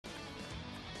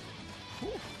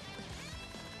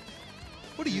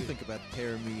What do you think about the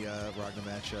Terumi Ragnar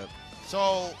matchup?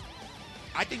 So,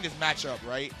 I think this matchup,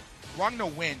 right? Ragnar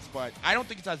wins, but I don't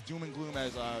think it's as doom and gloom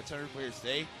as Terumi players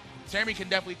say. Terumi can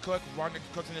definitely cook. Ragnar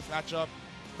cooks in this matchup.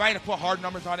 If I had to put hard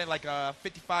numbers on it, like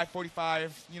 55-45,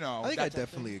 you know. I think I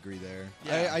definitely agree there.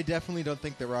 Yeah. I definitely don't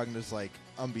think that Ragnar's like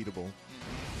unbeatable.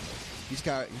 He's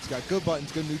got good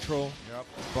buttons, good neutral. Yep.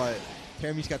 But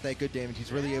Terumi's got that good damage.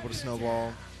 He's really able to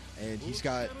snowball, and he's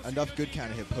got enough good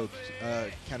counter hit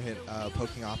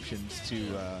poking options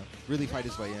to really fight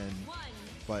his way in.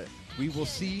 But we will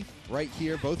see right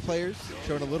here both players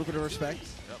showing a little bit of respect.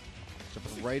 Yep.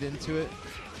 Jumping right into it.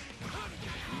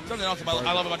 Something else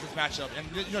I love about this matchup,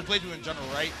 and you know, Blade in general,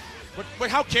 right? But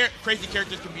how crazy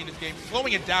characters can be in this game.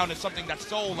 Slowing it down is something that's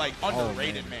so like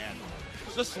underrated, man.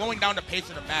 Just slowing down the pace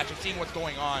of the match and seeing what's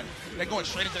going on, then going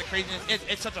straight into the craziness.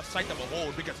 It's such a sight to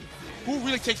behold, because who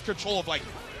really takes control of like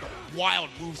the wild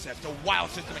movesets, the wild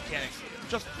system mechanics,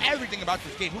 just everything about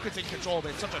this game? Who can take control of it?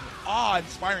 It's such an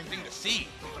awe-inspiring thing to see.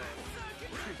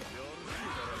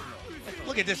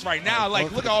 Look at this right now.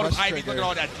 Like, look at all those IVs. Look at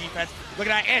all that defense. Look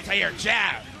at that anti-air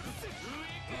jab.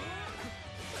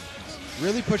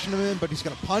 Really pushing him in, but he's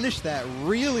going to punish that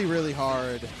really, really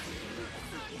hard.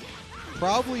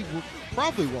 Probably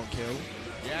won't kill.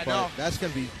 Yeah, but that's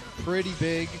going to be pretty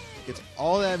big. Gets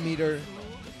all that meter.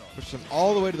 Pushes him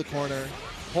all the way to the corner.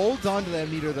 Holds on to that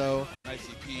meter, though. Nice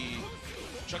CP.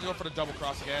 Trying to go for the double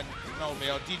cross again. No,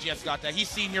 Vale. DGF's got that. He's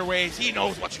seen your ways. He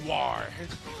knows what you are.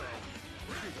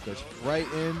 Goes right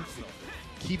in,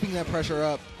 keeping that pressure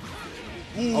up.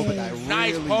 Ooh, oh, but that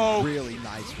nice really, poke. really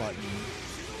nice button.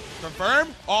 Confirm?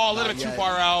 Oh, a little bit too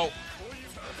far out.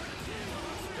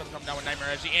 Doesn't come down with Nightmare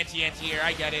Edge. The anti-air,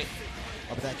 I get it.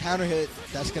 Oh, but that counter hit,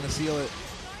 that's going to seal it.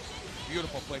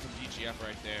 Beautiful play from DGF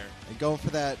right there. And going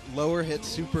for that lower hit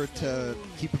super to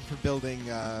keep him from building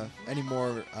any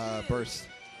more bursts.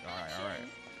 All right.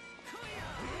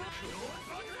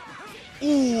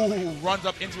 Ooh, runs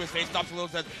up into his face, stops a little,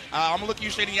 says, I'm going to look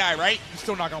you straight in the eye, right? You're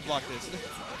still not going to block this.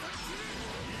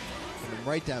 And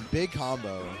right down, big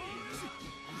combo.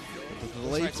 With the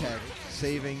delay tech,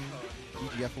 saving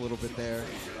DGF a little bit there.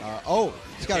 Oh,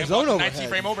 he's got his own overhead. 19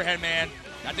 frame overhead, man.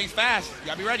 That thing's fast. You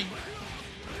got to be ready.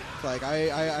 It's like,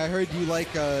 I heard you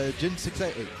like Jin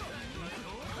 688.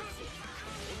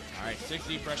 All right,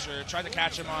 60 pressure. Tried to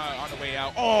catch him on the way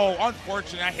out. Oh,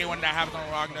 unfortunate. I hate when that happens on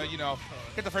Ragnar. You know,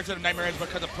 get the first hit of Nightmare Edge, but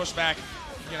because of pushback,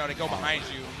 you know, they go behind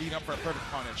you, lead up for a perfect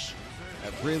punish.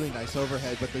 A really nice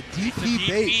overhead, but the DP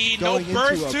bait going no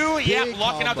burst into too. Yep,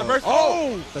 locking out the burst.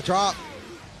 Oh, the drop.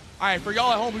 All right, for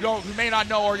y'all at home who may not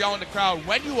know, or y'all in the crowd,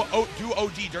 when you do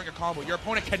OD during a combo, your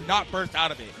opponent cannot burst out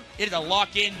of it. It is a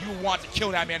lock-in. You want to kill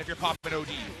that man if you're popping OD.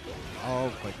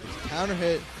 Oh, but this counter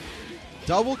hit,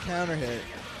 double counter hit.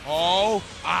 Oh,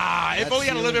 if only he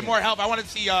had a little bit more help. I wanted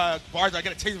to see BARZHAD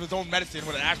get a taste of his own medicine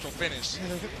with an actual finish.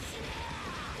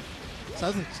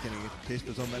 Sounds like he's getting a taste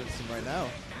of his own medicine right now.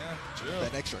 Yeah, true.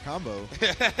 That extra combo.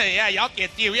 Yeah, y'all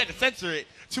can't see it. We had to censor it.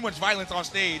 Too much violence on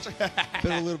stage.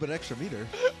 Been a little bit extra meter.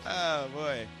 Oh,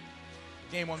 boy.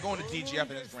 Game one, going to DGF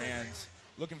in his grands.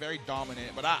 Looking very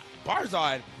dominant. But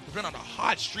BARZHAD has been on a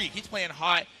hot streak. He's playing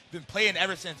hot. Been playing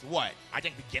ever since, what? I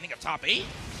think beginning of top 8?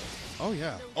 Oh,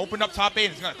 yeah. Opened up top 8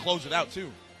 and he's going to close it out,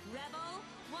 too.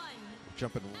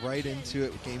 Jumping right into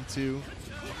it with game 2.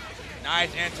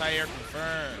 Nice anti-air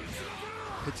confirmed.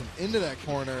 Hits him into that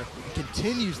corner.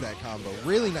 Continues that combo.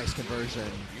 Really nice conversion.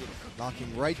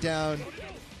 Knocking right down.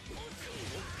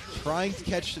 Trying to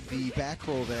catch the back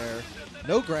roll there.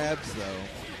 No grabs, though.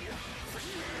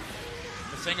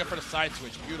 Masenga for the side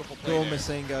switch. Beautiful play Go there.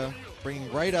 Masenga.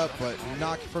 Bringing right up, but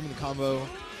not confirming the combo.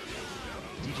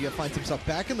 DGF finds himself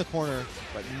back in the corner,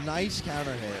 but nice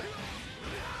counter hit.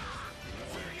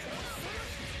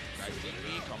 Nice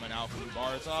DP coming out from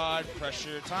BARZHAD.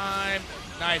 Pressure time.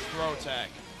 Nice throw tech.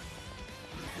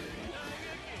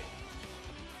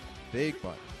 Big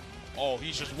butt. Oh,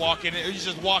 he's just walking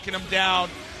him down.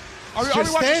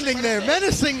 Just standing there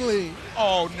menacingly.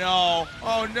 Oh no.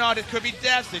 Oh no, this could be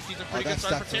death. This is a pretty good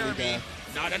start for Terumi.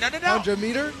 No. 100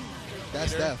 meter?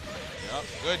 That's death.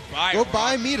 Yep. Goodbye.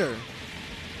 Goodbye, meter.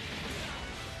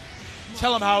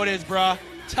 Tell him how it is, bruh.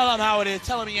 Tell him how it is.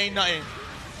 Tell him he ain't nothing.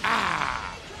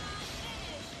 Ah.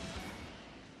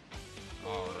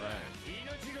 All right.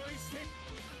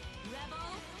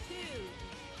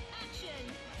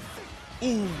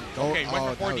 Ooh. Okay,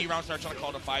 went for 4D round start, trying to call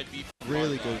it a 5B.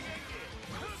 Really good.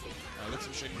 Look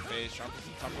some shit in the face, trying to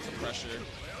put some pressure.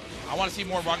 I want to see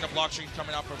more Ragnar block strings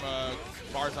coming out from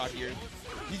BARZHAD here.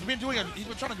 He's been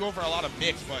trying to go for a lot of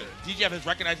mix, but DGF is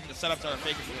recognizing the setups that are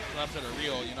fake and the setups that are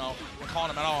real, you know, and calling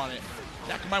him out on it.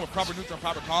 That combined with proper neutral and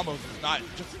proper combos is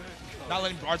Not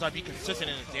letting BARZHAD be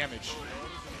consistent in his damage.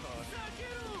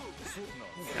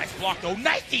 Nice block, though.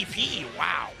 Nice DP.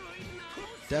 Wow.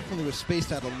 Definitely was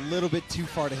spaced out a little bit too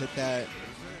far to hit that.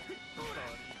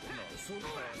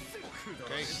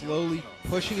 Okay. Slowly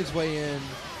pushing his way in,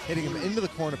 hitting him into the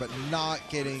corner, but not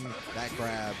getting that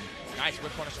grab. Nice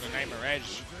whip punish from the Nightmare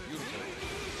Edge.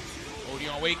 Beautiful.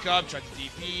 Odeon wake up, tries to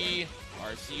DP.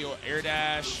 RCO air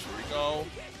dash. Here we go.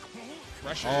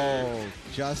 Pressure. Oh,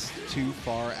 just too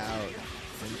far out.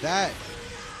 And that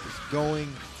is going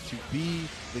to be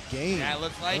the game. That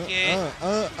looks like it.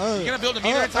 You're going to build a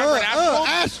meter in time for an Astral?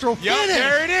 Astral Yep, finish.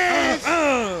 there it is.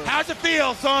 How's it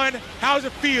feel, son? How's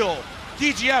it feel?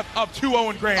 DGF up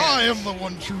 2-0 in grand. I am the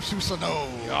one true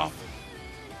Susanoo. Yup.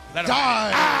 Die.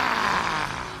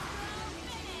 Ah!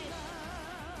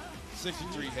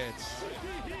 63 hits.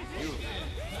 Beautiful.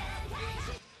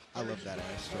 I love that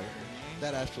Astral.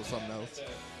 That Astral's something else.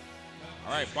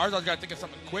 All right, BARZHAD's got to think of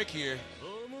something quick here.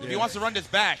 If he wants to run this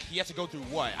back, he has to go through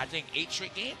what? I think 8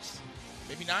 straight games?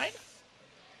 Maybe 9?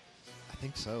 I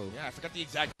think so. Yeah, I forgot the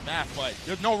exact math, but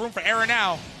there's no room for error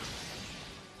now.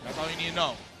 That's all you need to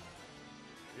know.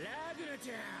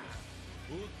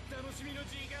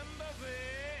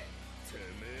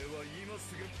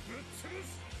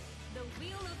 The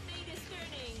wheel of fate is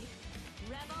turning.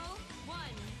 Rebel 1.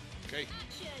 Okay.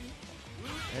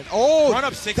 And oh, Run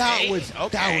up 6-8. that was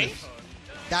Okay.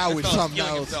 that was something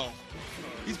Feeling else. himself.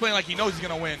 He's playing like he knows he's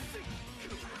gonna win.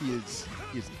 He is.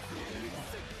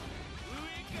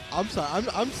 I'm sorry.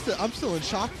 I'm still in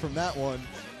shock from that one.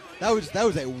 That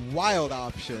was a wild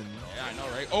option. Yeah, I know,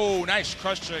 right? Oh, nice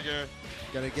crush trigger.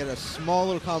 Gotta get a small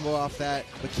little combo off that,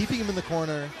 but keeping him in the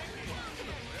corner.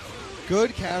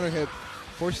 Good counter hit.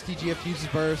 Forces DGF to use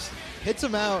his burst. Hits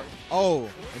him out. Oh,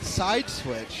 and side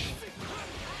switch.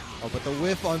 Oh, but the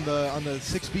whiff on the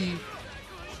 6B,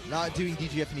 not doing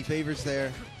DGF any favors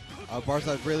there.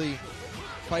 BARZHAD really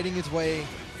fighting his way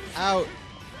out.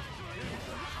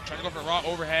 Trying to go for a raw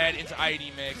overhead into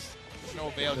IED mix. There's no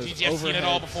avail. Those DGF's seen it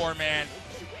all overheads. before, man.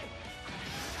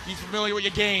 He's familiar with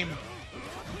your game.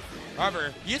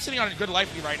 However, he is sitting on a good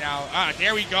life lead right now.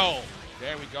 There we go.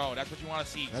 There we go. That's what you want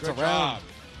to see. That's good a round. job.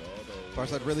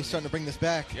 BARZHAD really starting to bring this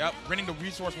back. Yep, winning the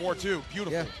resource war too.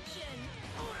 Beautiful. Yeah.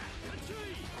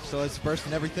 So it's burst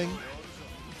and everything.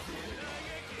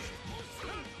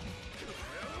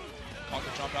 Punk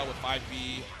can jump out with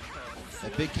 5B.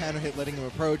 That big counter hit letting him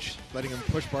approach, letting him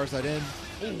push BARZHAD in.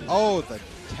 Ooh. Oh, the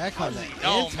tech on the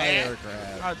anti-air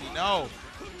grab. How does he know?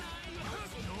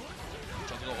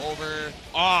 Trying to go over.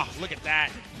 Oh, look at that.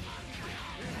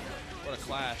 What a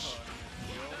clash.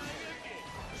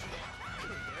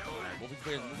 Wolfie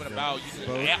players moving about,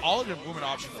 using all of their movement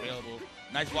options available.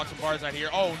 Nice blocks from BARZHAD here.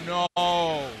 Oh no!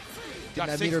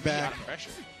 Getting that meter back.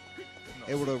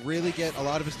 Able to really get a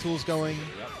lot of his tools going.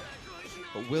 Yep.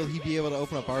 But will he be able to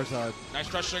open up BARZHAD? Nice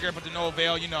crush trigger, but to no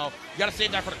avail. You know, you got to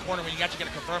save that for the corner when you actually get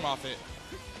a confirm off it.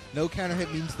 No counter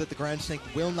hit means that the ground snake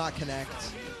will not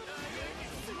connect.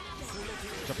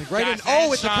 Jumping right in.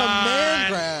 Oh, it's a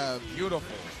command grab. Beautiful.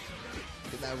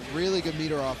 Getting that really good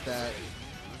meter off that.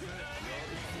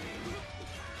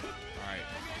 All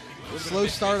right. Slow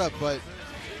startup, but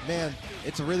man,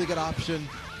 it's a really good option.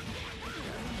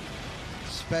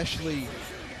 Especially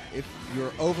if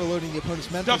you're overloading the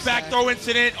opponent's mental The back stack. throw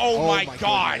incident. Oh my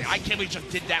God. goodness. I can't believe he just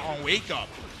did that on wake up.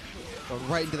 Going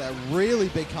right into that really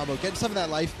big combo, getting some of that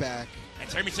life back. And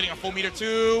Terry sitting on full meter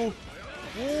too.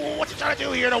 Ooh, what's he trying to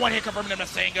do here? The one hit confirming the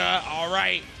Masenga. All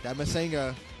right. That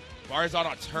Masenga. BARZHAD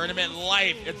on tournament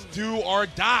life. It's do or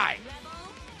die.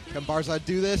 Can BARZHAD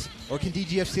do this, or can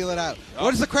DGF seal it out? Oh.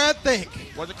 What does the crowd think?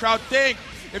 What does the crowd think?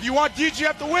 If you want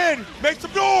DGF to win, make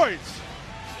some noise.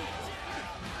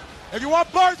 If you want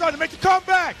BARZHAD to make the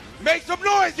comeback, make some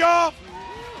noise, y'all.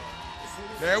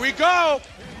 There we go.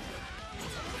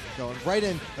 Going right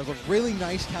in. That was a really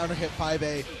nice counter hit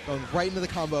 5A. Going right into the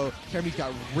combo. Jeremy's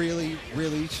got really,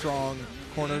 really strong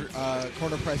corner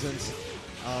presence.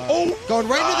 Going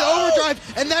right into the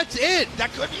overdrive, and that's it.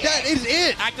 That could be That is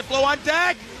it. Active flow on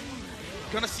deck.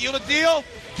 Gonna seal the deal.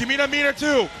 Give me the meter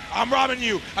too. I'm robbing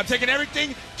you. I'm taking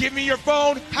everything. Give me your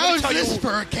phone. How is this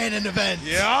for a canon event?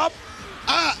 Yep.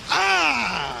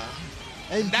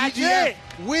 And That's DGF it.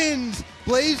 wins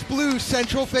Blaze Blue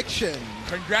Central Fiction.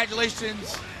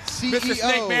 Congratulations, CEO. Mr.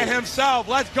 Snake Man himself.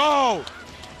 Let's go.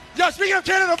 Yo, speaking of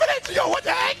Canada, yo, what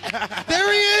the heck?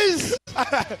 There he is.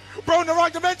 Bro, in the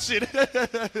wrong dimension.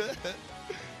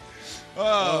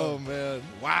 Oh man.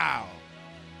 Wow.